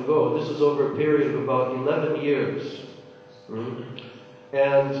come and go. This was over a period of about 11 years.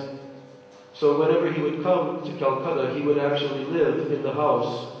 And so whenever he would come to Calcutta, he would actually live in the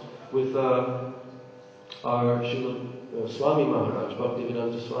house with our Srila Swami Maharaj,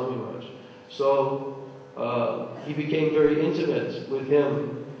 Bhaktivedanta Swami Maharaj. So he became very intimate with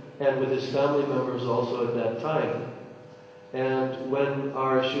him and with his family members also at that time. And when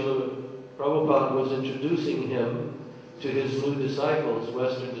our Srila Prabhupada was introducing him to his new disciples,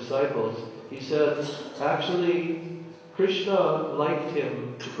 Western disciples, he said, actually, Krishna liked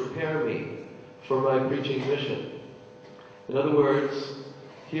him to prepare me for my preaching mission. In other words,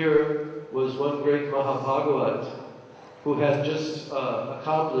 here was one great Mahabhagavat who had just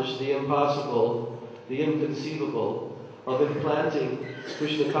accomplished the impossible, the inconceivable, of implanting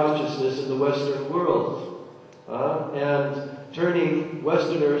Krishna consciousness in the Western world. And turning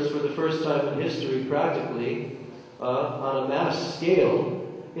Westerners for the first time in history, practically, on a mass scale,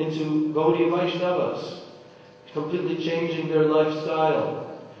 into Gaudiya Vaishnavas, completely changing their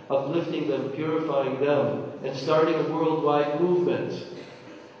lifestyle, uplifting them, purifying them, and starting a worldwide movement.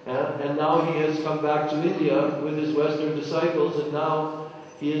 And now he has come back to India with his Western disciples, and now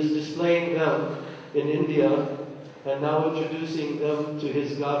he is displaying them in India, and now introducing them to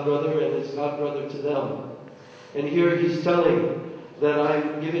his godbrother and his godbrother to them. And here he's telling that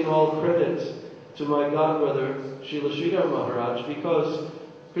I'm giving all credit to my godbrother, Srila Sridhar Maharaj, because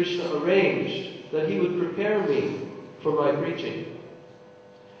Krishna arranged that he would prepare me for my preaching.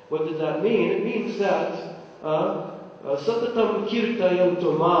 What did that mean? It means that Satatam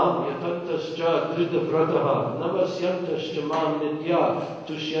kirtayanto mam yatantascha drida vrataha namasyantascha mam nitya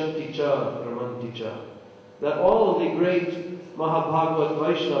tushyanti cha ramanti cha. That all the great Mahabhagavat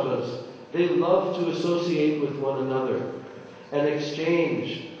Vaishnavas, they love to associate with one another and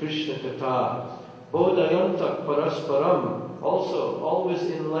exchange Krishna Katha. Bodhayantak parasparam, also always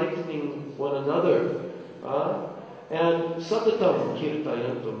enlightening one another. And Satatam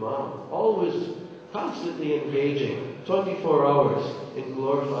kirtayanto mam, always constantly engaging, 24 hours in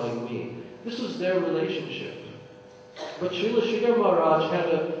glorifying me. This was their relationship. But Srila Sridhar Maharaj had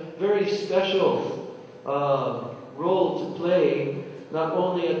a very special role to play, not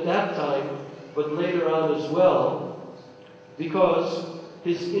only at that time, but later on as well, because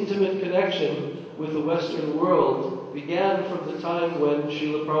his intimate connection with the Western world began from the time when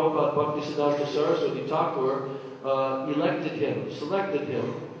Srila Prabhupada Bhaktisiddhanta Saraswati Thakur selected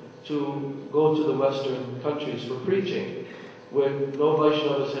him to go to the Western countries for preaching, where no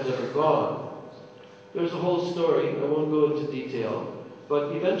Vaishnavas had ever gone. There's a whole story, I won't go into detail,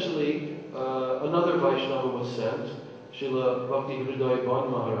 but eventually another Vaishnava was sent, Srila Bhakti-Vrndavan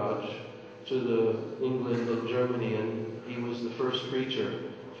Maharaj, to England and Germany, and he was the first preacher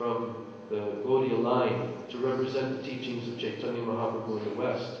from the Gaudiya line to represent the teachings of Chaitanya Mahaprabhu in the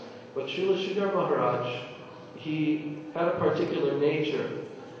West. But Srila Sridhar Maharaj, he had a particular nature.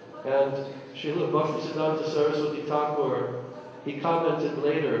 And Srila Bhaktisiddhanta Saraswati Thakur, he commented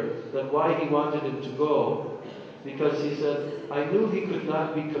later that why he wanted him to go, because he said, I knew he could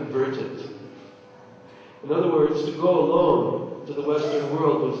not be converted. In other words, to go alone to the Western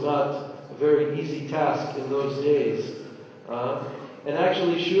world was not a very easy task in those days. And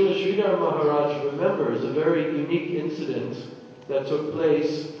actually, Srila Sridhar Maharaj remembers a very unique incident that took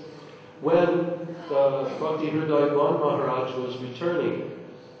place when Bhakti-Vrndavan Maharaj was returning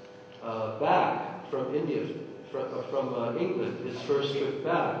back from India, from England, his first trip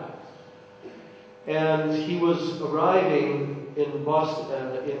back. And he was arriving in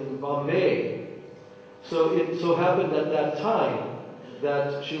Bombay. So it so happened at that time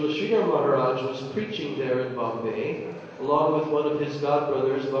that Srila Sridhar Maharaj was preaching there in Bombay, along with one of his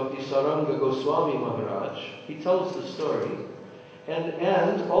godbrothers, Bhakti Saranga Goswami Maharaj. He tells the story.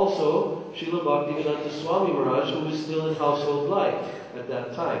 And also Srila Bhaktivedanta Swami Maharaj, who was still in household life at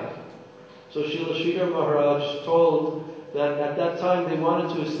that time. So Srila Sridhar Maharaj told that at that time they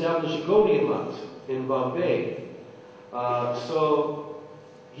wanted to establish a Gaudiya Math in Bombay. So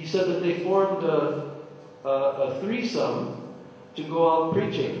he said that they formed a threesome to go out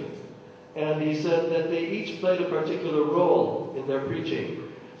preaching. And he said that they each played a particular role in their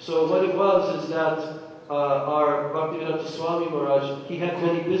preaching. So what it was is that our Bhaktivedanta Swami Maharaj, he had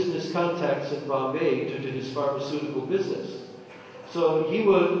many business contacts in Bombay due to his pharmaceutical business. So he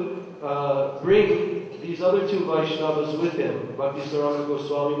would bring these other two Vaishnavas with him, Bhakti Saranga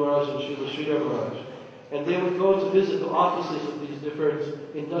Goswami Maharaj and Srila Sridhar Maharaj. And they would go to visit the offices of these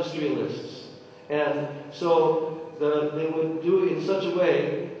different industrialists. And so they would do it in such a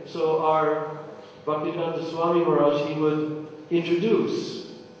way, so our Bhaktivedanta Swami Maharaj, he would introduce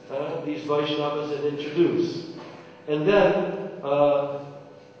these Vaishnavas and introduce. And then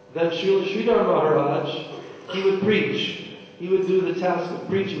Srila Sridhar Maharaj, he would preach. He would do the task of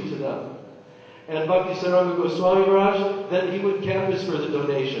preaching to them. And Bhakti Saranga Goswami Maharaj, then he would canvass for the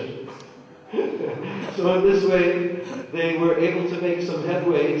donation. So in this way, they were able to make some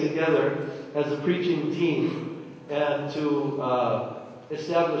headway together as a preaching team and to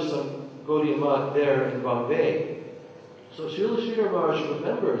establish some Gaudiya Math there in Bombay. So Srila Sridhar Maharaj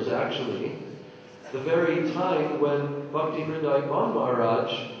remembers actually the very time when Bhakti Vrndavan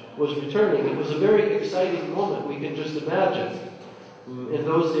Maharaj was returning. It was a very exciting moment, we can just imagine. In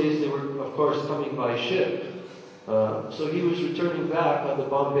those days they were of course coming by ship. So he was returning back on the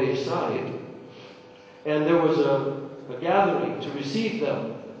Bombay side. And there was a gathering to receive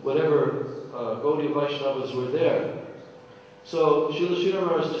them, whatever Gaudiya Vaishnavas were there. So Srila Sridhar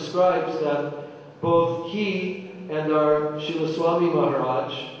Maharaj describes that both he and our Srila Swami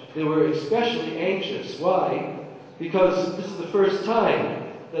Maharaj, they were especially anxious. Why? Because this is the first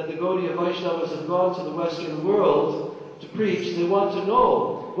time that the Gaudiya Vaishnavas have gone to the Western world to preach. They want to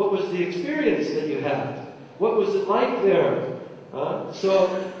know, what was the experience that you had? What was it like there? So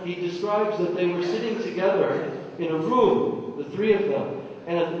he describes that they were sitting together in a room, the three of them.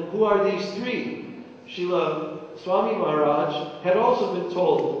 And who are these three? Srila Swami Maharaj had also been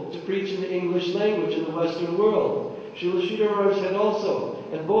told to preach in the English language in the Western world. Srila Sridhar Maharaj had also,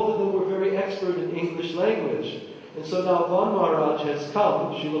 and both of them were very expert in English language. And so now Van Maharaj has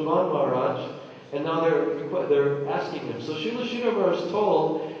come, Srila Van Maharaj, and now they're asking him. So Srila Sridhar Maharaj is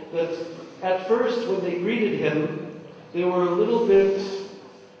told that at first when they greeted him, they were a little bit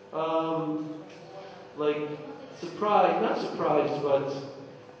like surprised, not surprised, but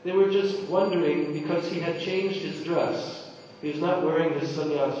they were just wondering because he had changed his dress. He was not wearing his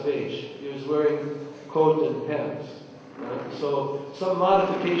sannyas vesh. He was wearing coat and pants. So some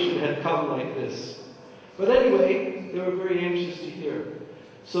modification had come like this. But anyway, they were very anxious to hear.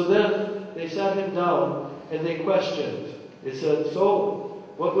 So then they sat him down and they questioned. They said, so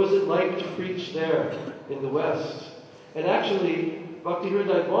what was it like to preach there in the West? And actually, Bhakti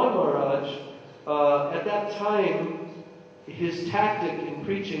Vrndavan Maharaj, at that time, his tactic in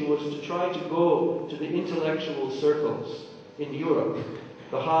preaching was to try to go to the intellectual circles in Europe,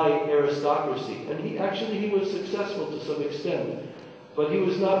 the high aristocracy. And he was successful to some extent, but he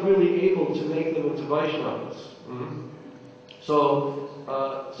was not really able to make them into Vaishnavas.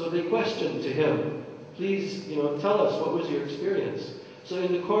 So they questioned to him, please, tell us, what was your experience? So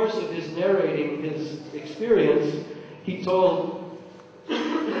in the course of his narrating his experience, he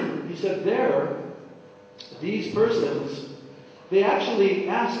said these persons, they actually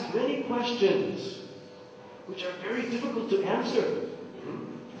asked many questions which are very difficult to answer.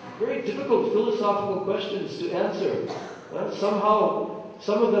 Very difficult philosophical questions to answer. Somehow,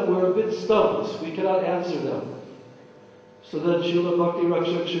 some of them were a bit stumped. We cannot answer them. So then Srila Bhakti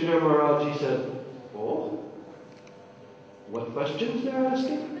Rakshak Sridhar Maharaj, he said, oh, what questions they're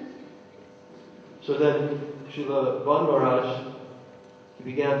asking? So then Srila Van Maharaj, he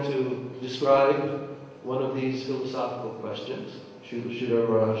began to describe one of these philosophical questions. Srila Sridhar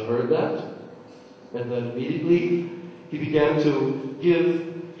Maharaj heard that, and then immediately he began to give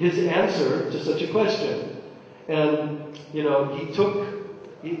his answer to such a question. And, in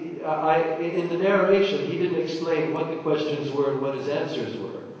the narration, he didn't explain what the questions were and what his answers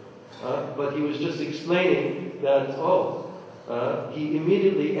were. But he was just explaining that, he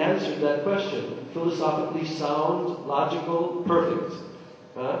immediately answered that question. Philosophically sound, logical, perfect.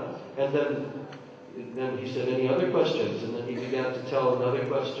 And then he said, any other questions? And then he began to tell another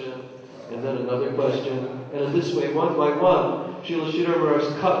question, and then another question. And in this way, one by one, Srila Sridhar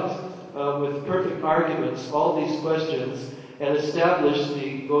Maharaj cut with perfect arguments all these questions and established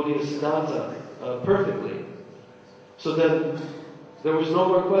the Gaudiya Siddhanta perfectly. So then there was no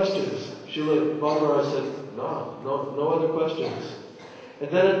more questions. Srila Van Maharaj said, no other questions.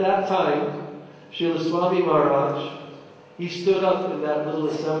 And then at that time, Srila Swami Maharaj, he stood up in that little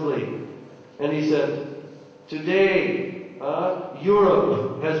assembly and he said, today,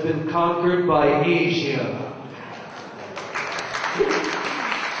 Europe has been conquered by Asia.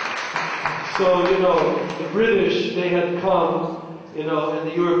 So, the British, they had come, and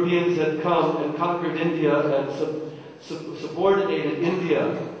the Europeans had come and conquered India and subordinated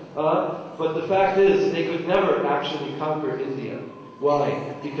India. But the fact is, they could never actually conquer India.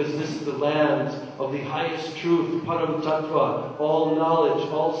 Why? Because this is the land of the highest truth, Param Tattva, all knowledge,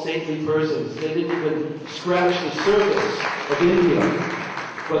 all saintly persons. They didn't even scratch the surface of India.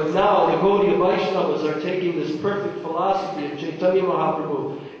 But now the Gaudiya Vaishnavas are taking this perfect philosophy of Chaitanya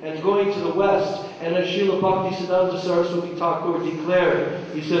Mahaprabhu and going to the West. And as Srila Bhaktisiddhanta Saraswati Thakur declared,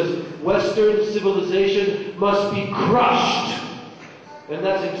 he says, Western civilization must be crushed. And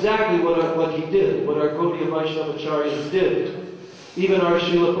that's exactly what he did, what our Gaudiya Vaishnavacharyas did. Even our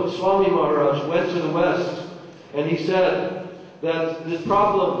Srila Swami Maharaj went to the West, and he said that the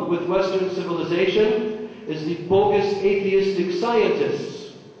problem with Western civilization is the bogus atheistic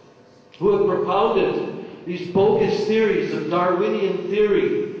scientists who have propounded these bogus theories of Darwinian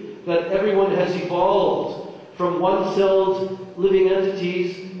theory that everyone has evolved from one-celled living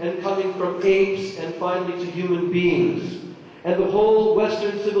entities and coming from apes and finally to human beings. And the whole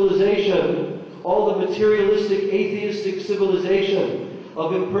Western civilization, all the materialistic atheistic civilization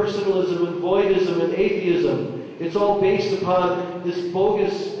of impersonalism and voidism and atheism, it's all based upon this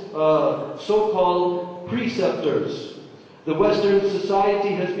bogus so-called preceptors. The Western society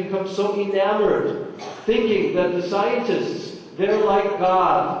has become so enamored, thinking that the scientists, they're like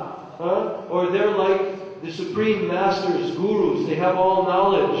God, or they're like the supreme masters, gurus, they have all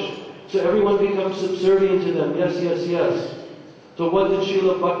knowledge. So everyone becomes subservient to them. Yes, yes, yes. So what did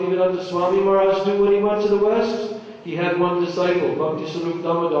Srila Bhaktivedanta Swami Maharaj do when he went to the West? He had one disciple, Bhakti Sarup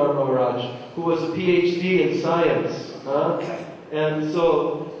Damodar Maharaj, who was a PhD in science. And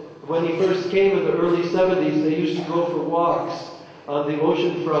so when he first came in the early 70s, they used to go for walks on the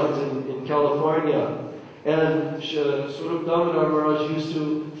ocean front in California. And Sarup Damodar Maharaj used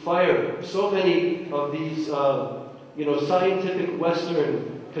to fire so many of these scientific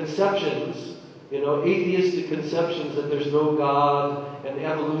Western conceptions, atheistic conceptions that there's no God and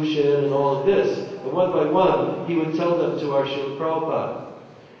evolution and all of this. And one by one, he would tell them to our Srila Prabhupada.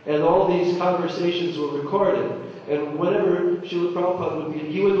 And all these conversations were recorded. And whenever Srila Prabhupada would be,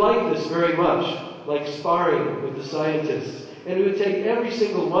 he would like this very much, like sparring with the scientists. And he would take every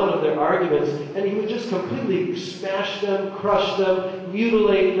single one of their arguments and he would just completely smash them, crush them,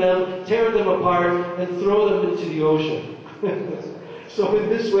 mutilate them, tear them apart, and throw them into the ocean. So in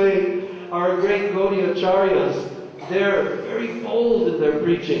this way, our great Gaudiya Acharyas, they're very bold in their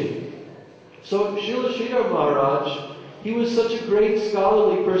preaching. So Srila Sridhar Maharaj, he was such a great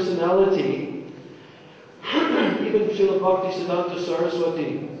scholarly personality. Even Srila Bhaktisiddhanta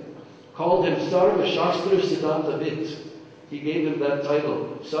Saraswati called him Sarva Shastra Siddhanta Vit. He gave him that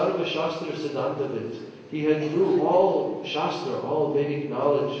title, Sarva Shastra Siddhanta Vit. He had knew all Shastra, all Vedic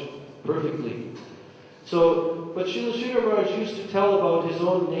knowledge perfectly. So, but Srila Sridhar Maharaj used to tell about his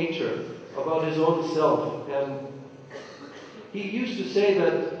own nature, about his own self. And he used to say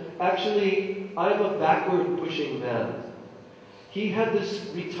that, actually, I'm a backward-pushing man. He had this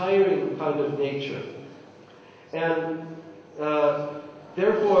retiring kind of nature. And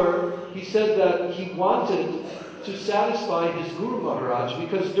therefore, he said that he wanted to satisfy his Guru Maharaj,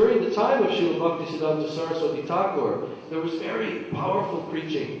 because during the time of Srila Bhaktisiddhanta Saraswati Thakur, there was very powerful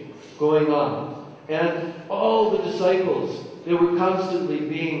preaching going on. And all the disciples, they were constantly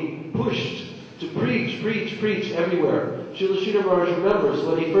being pushed to preach, preach, preach everywhere. Srila Sridhar Maharaj remembers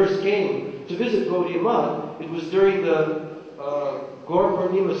when he first came to visit Gaudiya Math, it was during the Gaur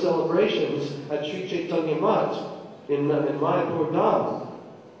Purnima celebrations at Sri Chaitanya Math in Mayapur Dham.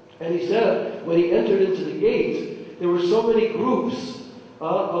 And he said, when he entered into the gate, there were so many groups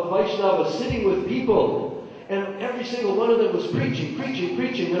of Vaishnavas sitting with people, and every single one of them was preaching, preaching,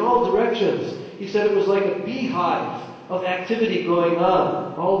 preaching in all directions. He said it was like a beehive of activity going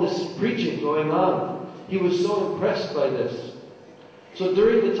on, all this preaching going on. He was so impressed by this. So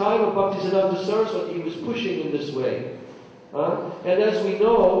during the time of Bhaktisiddhanta Saraswati, he was pushing in this way. And as we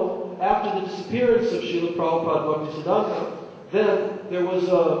know, after the disappearance of Srila Prabhupada Bhaktisiddhanta, then there was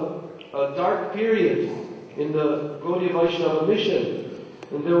a dark period in the Gaudiya Vaishnava mission.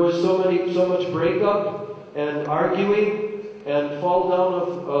 And there was so much breakup and arguing and fall down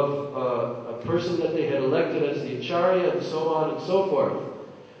of a person that they had elected as the Acharya and so on and so forth.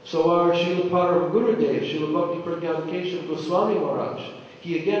 So our Srila Param Gurudev, Srila Bhakti Pragyan Keshav Goswami Maharaj,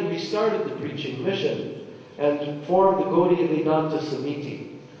 he again restarted the preaching mission and formed the Gaudiya Vedanta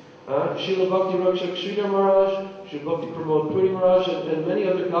Samiti. Srila Bhakti Rakshak Sridhar Maharaj, Srila Bhakti Pramod Puri Maharaj, and many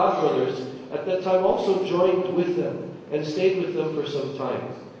other godbrothers at that time also joined with them and stayed with them for some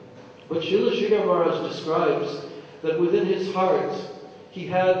time. But Srila Sridhar Maharaj describes that within his heart he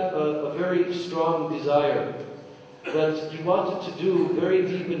had a very strong desire that he wanted to do very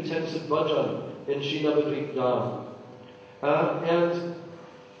deep, intensive bhajan in Srinavadvip Dham. And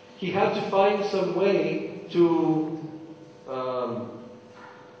he had to find some way to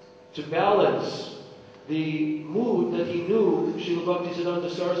balance the mood that he knew Srila Bhaktisiddhanta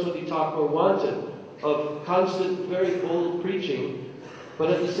Saraswati Thakur wanted, of constant, very bold preaching, but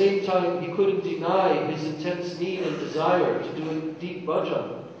at the same time he couldn't deny his intense need and desire to do a deep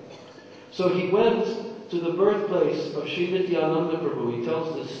bhajan. So he went to the birthplace of Sri Nityananda Prabhu. He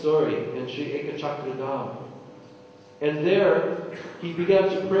tells this story in Sri Ekachakra Dham. And there he began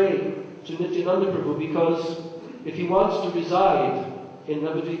to pray to Nityananda Prabhu, because if he wants to reside in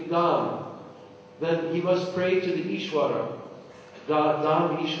Navadvip Dham, then he must pray to the Ishwara,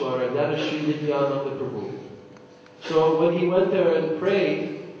 Dham Ishwara, and that is Sri Nityananda Prabhu. So when he went there and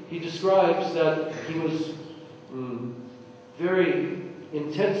prayed, he describes that he was very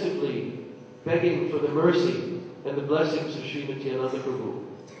intensively begging for the mercy and the blessings of Sri Nityananda Prabhu.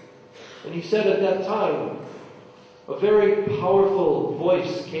 And he said at that time, a very powerful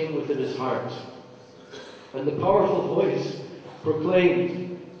voice came within his heart. And the powerful voice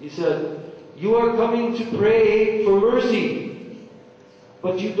proclaimed, he said, "You are coming to pray for mercy,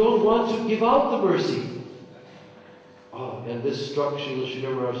 but you don't want to give out the mercy." Oh, and this struck Srila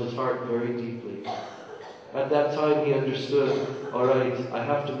Sridhar Maharaj's heart very deeply. At that time he understood, all right, I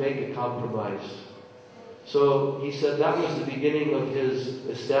have to make a compromise. So he said that was the beginning of his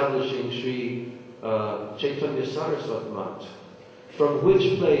establishing Sri Chaitanya Saraswat Mat, from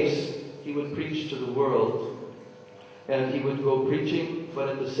which place he would preach to the world. And he would go preaching, but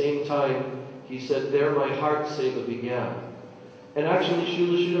at the same time, he said, there my heart seva began. And actually,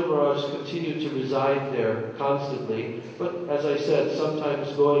 Srila Sridhar Maharaj continued to reside there constantly, but as I said,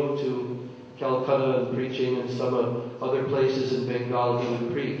 sometimes going to Calcutta and preaching, and some other places in Bengal he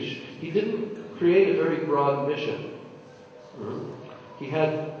would preach. He didn't create a very broad mission. He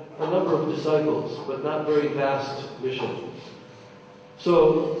had a number of disciples, but not very vast mission.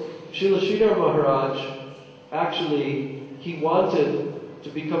 So, Srila Sridhar Maharaj, actually, he wanted to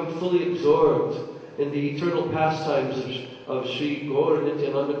become fully absorbed in the eternal pastimes of Sri Gaur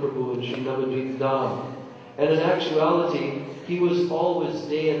Nityananda Prabhu and Sri Navadvip Dham. And in actuality, he was always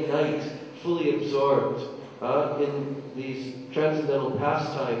day and night fully absorbed in these transcendental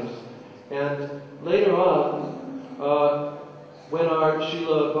pastimes. And later on, when our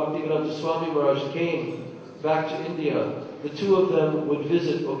Srila Bhaktivedanta Swami Maharaj came back to India, the two of them would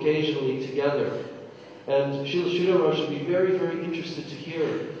visit occasionally together. And Srila Sridhar Maharaj would be very, very interested to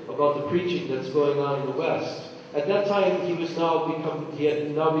hear about the preaching that's going on in the West. At that time, he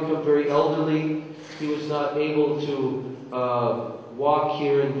had now become very elderly. He was not able to walk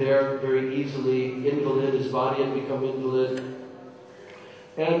here and there very easily. Invalid, his body had become invalid.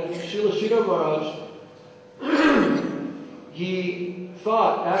 And Srila Sridhar Maharaj, he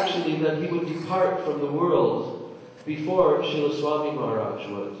thought actually that he would depart from the world before Srila Swami Maharaj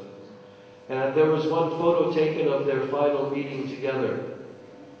would. And there was one photo taken of their final meeting together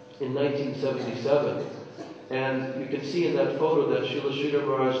in 1977. And you can see in that photo that Srila Sridhar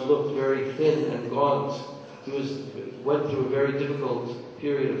Maharaj looked very thin and gaunt. He went through a very difficult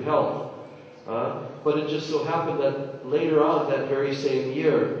period of health. But it just so happened that later on that very same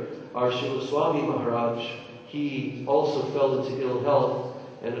year, our Srila Swami Maharaj, he also fell into ill health,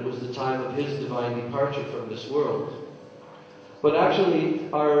 and it was the time of his divine departure from this world. But actually,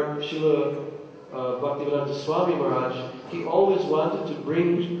 our Srila Bhaktivedanta Swami Maharaj, he always wanted to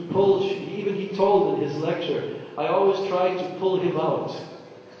even he told in his lecture, I always tried to pull him out.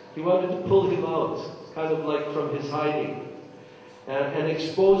 He wanted to pull him out, kind of like from his hiding, and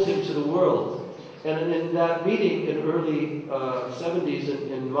expose him to the world. And in that meeting in early 70s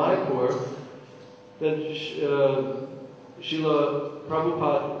in Mayapur, then Srila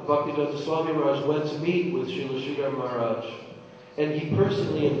Prabhupada Bhaktivedanta Swami Maharaj went to meet with Srila Sridhar Maharaj, and he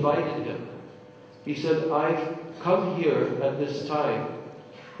personally invited him. He said, I've come here at this time.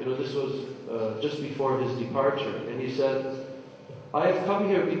 This was just before his departure. And he said, I have come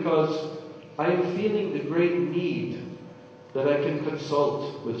here because I am feeling the great need that I can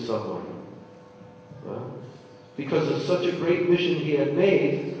consult with someone. Because of such a great mission he had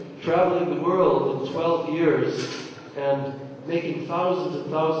made, traveling the world in 12 years and making thousands and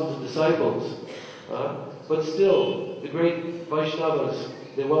thousands of disciples. But still, the great Vaishnavas,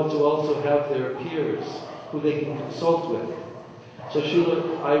 they want to also have their peers who they can consult with. So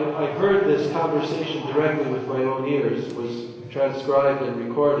Srila, I heard this conversation directly with my own ears. It was transcribed and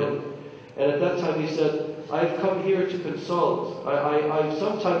recorded. And at that time he said, I've come here to consult. I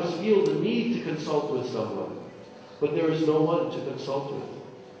sometimes feel the need to consult with someone, but there is no one to consult with.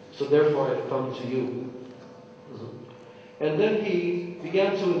 So therefore I've come to you. And then he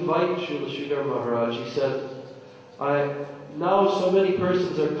began to invite Srila Sridhar Maharaj. He said, now so many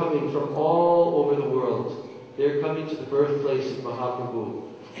persons are coming from all over the world. They're coming to the birthplace of Mahaprabhu.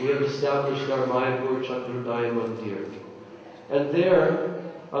 We have established our Mayapur Chandrodaya Mandir. And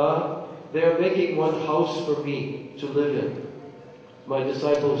they're making one house for me to live in. my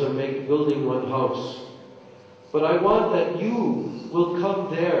disciples are building one house. But I want that you will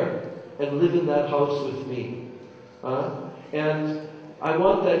come there and live in that house with me. And I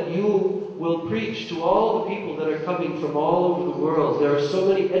want that you will preach to all the people that are coming from all over the world. There are so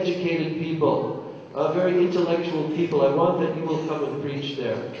many educated people, very intellectual people. I want that you will come and preach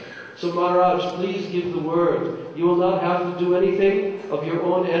there. So Maharaj, please give the word. You will not have to do anything of your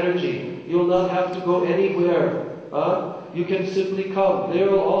own energy. You will not have to go anywhere. You can simply come. They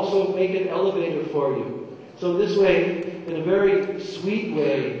will also make an elevator for you. So this way, in a very sweet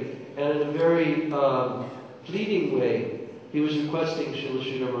way, and in a very fleeting way, he was requesting Srila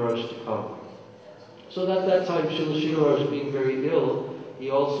Sridhar Maharaj to come. So at that time, Srila Sridhar Maharaj being very ill, he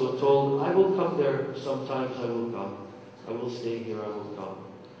also told, I will come there sometimes, I will come. I will stay here, I will come.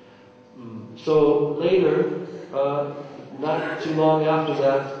 So later, not too long after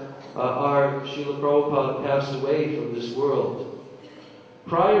that, our Srila Prabhupada passed away from this world.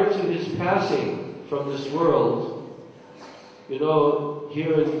 Prior to his passing from this world, you know,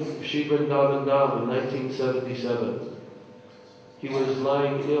 here in Sri Vrndavan in 1977, he was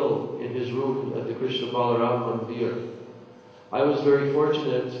lying ill in his room at the Krishna Balaram Mandir. I was very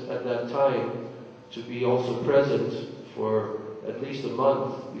fortunate at that time to be also present for at least a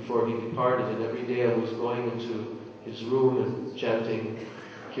month before he departed, and every day I was going into his room and chanting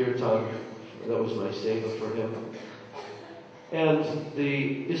kirtan. That was my seva for him. And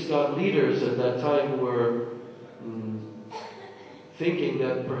the ISKCON leaders at that time were thinking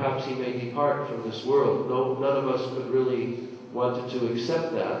that perhaps he may depart from this world. No, none of us could really wanted to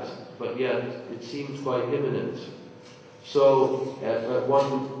accept that, but yet it seemed quite imminent. So at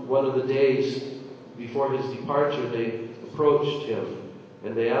one of the days before his departure, they approached him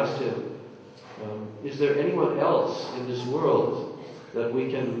and they asked him, is there anyone else in this world that we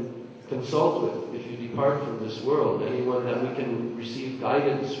can consult with if you depart from this world? Anyone that we can receive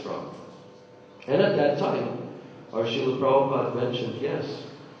guidance from? And at that time, our Srila Prabhupada mentioned, yes,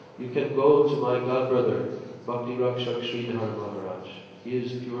 you can go to my godbrother, Bhakti Rakshak Sridhar Maharaj. He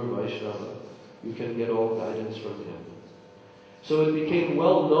is pure Vaishnava. You can get all guidance from him. So it became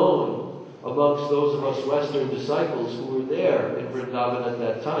well known amongst those of us Western disciples who were there in Vrndavan at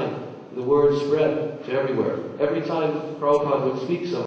that time. The word spread to everywhere. Every time Prabhupada would speak somewhere,